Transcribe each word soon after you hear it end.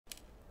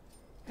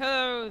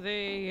Hello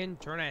the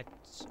internet,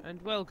 and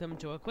welcome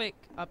to a quick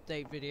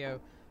update video.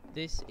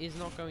 This is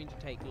not going to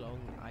take long.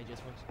 I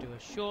just want to do a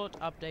short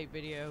update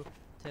video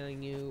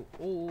telling you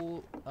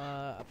all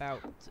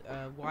about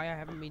why I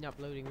haven't been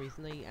uploading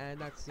recently,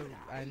 and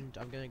and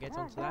I'm gonna get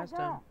onto that.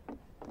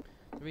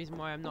 The reason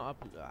why I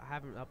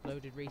haven't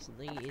uploaded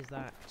recently is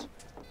that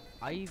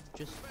I've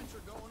just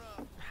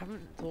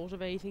haven't thought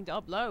of anything to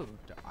upload.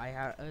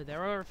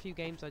 There are a few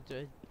games I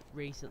did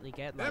recently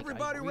get,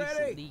 like I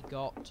recently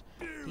got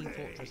Team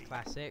Fortress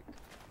Classic.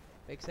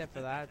 Except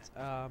for that,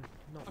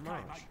 not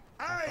much.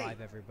 High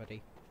five,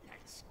 everybody.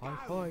 High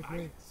five,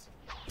 me.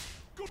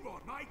 Good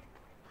one, mate.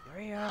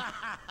 Yeah,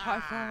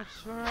 high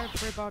fives for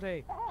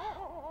everybody.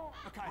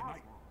 Okay,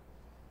 mate.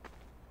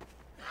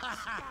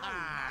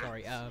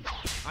 Sorry,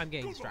 I'm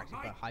getting distracted,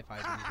 but high five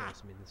is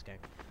awesome in this game.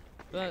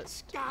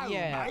 But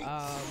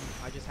yeah,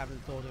 I just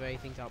haven't thought of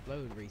anything to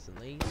upload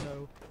recently.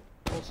 So,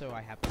 also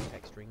I have the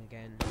text string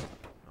again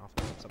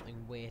after something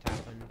weird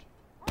happened.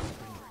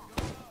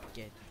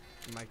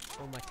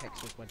 All my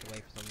text just went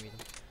away for some reason.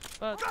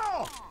 But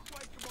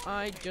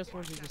I just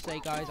wanted to say,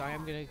 guys, I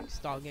am gonna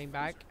start getting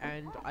back,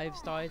 and I've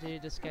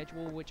started a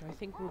schedule which I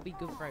think will be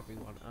good for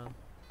everyone.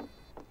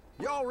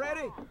 Y'all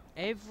ready?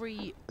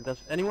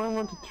 Does anyone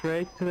want to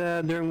trade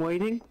during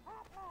waiting?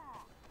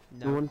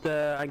 No.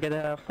 I get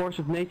a Force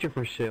of Nature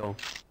for sale.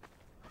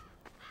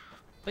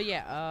 But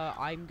yeah,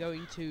 I'm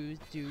going to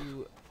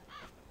do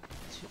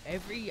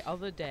every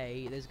other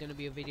day. There's going to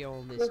be a video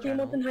on this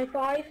channel. High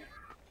five.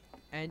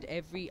 And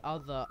every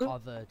other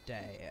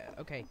day.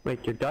 Okay. Wait,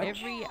 you're Dutch?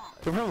 You're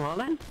from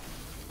Holland?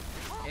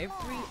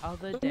 Every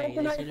other day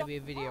there's going to be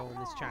a video on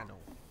this channel.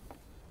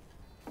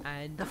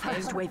 And the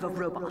first wave of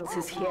robots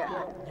is here.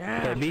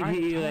 Yeah, wie is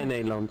hier in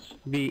Nederlands?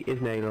 Wie is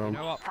Nederlands? You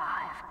know what? 5,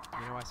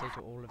 You know what I say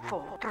to all of you?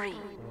 4, 3,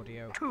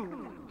 Audio,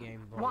 2,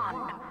 Game Boy.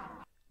 1.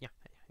 Yeah.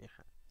 But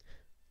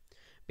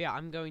yeah,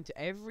 I'm going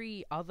to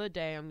every other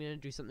day. I'm going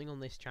to do something on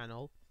this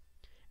channel,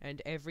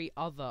 and every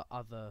other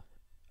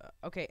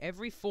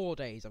every 4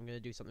 days I'm going to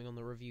do something on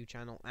the review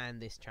channel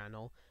and this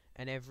channel,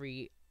 and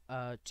every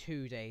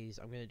 2 days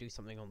I'm going to do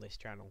something on this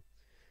channel.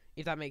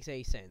 If that makes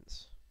any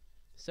sense.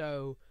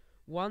 So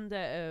one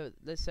day,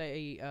 let's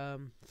say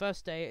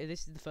first day.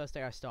 This is the first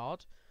day I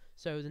start.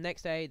 So the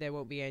next day there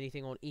won't be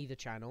anything on either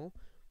channel.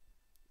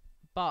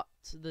 But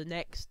the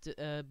next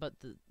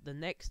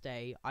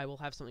day I will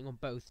have something on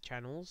both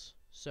channels.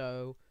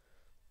 So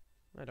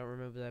I don't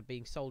remember there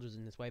being soldiers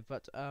in this wave,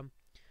 but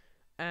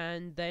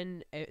and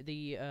then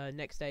the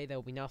next day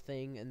there'll be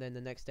nothing, and then the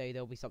next day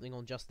there'll be something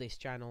on just this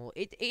channel.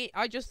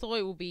 I just thought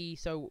it would be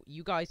so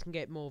you guys can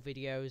get more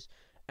videos,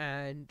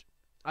 and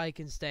I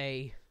can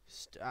stay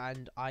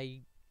and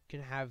I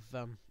can have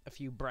a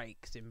few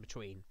breaks in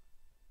between.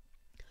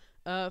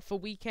 For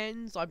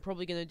weekends, I'm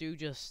probably gonna do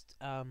just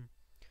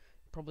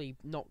probably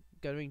not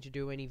going to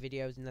do any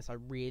videos unless I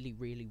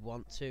really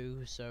want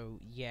to. So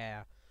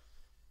yeah.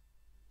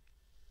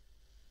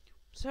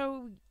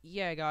 So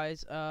yeah,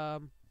 guys.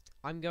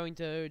 I'm going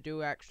to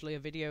do actually a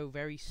video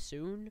very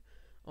soon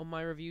on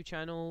my review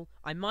channel.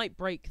 I might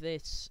break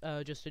this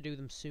just to do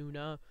them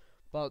sooner,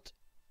 but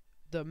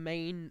the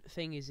main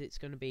thing is it's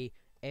going to be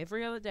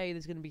every other day.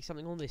 There's going to be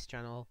something on this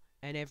channel,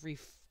 and every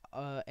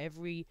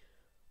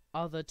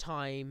other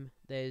time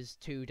there's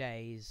 2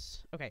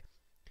 days. Okay,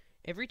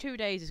 every 2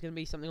 days is going to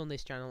be something on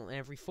this channel, and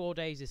every 4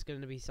 days is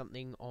going to be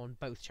something on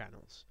both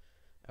channels.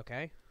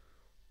 Okay,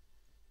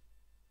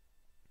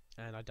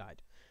 and I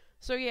died.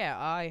 So yeah,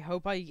 I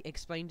hope I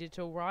explained it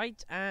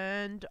alright,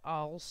 and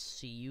I'll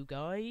see you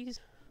guys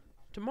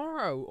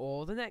tomorrow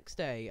or the next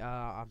day.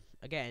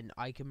 Again,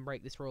 I can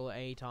break this rule at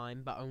any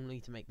time, but only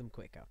to make them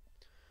quicker.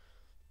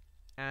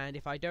 And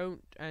if I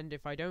don't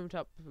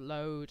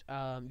upload,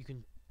 you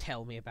can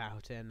tell me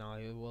about it, and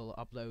I will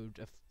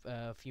upload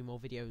a few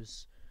more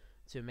videos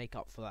to make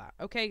up for that.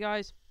 Okay,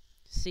 guys,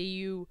 see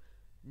you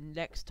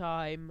next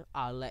time.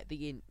 I'll let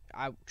the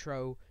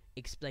outro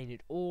explain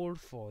it all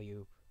for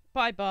you.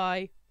 Bye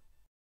bye.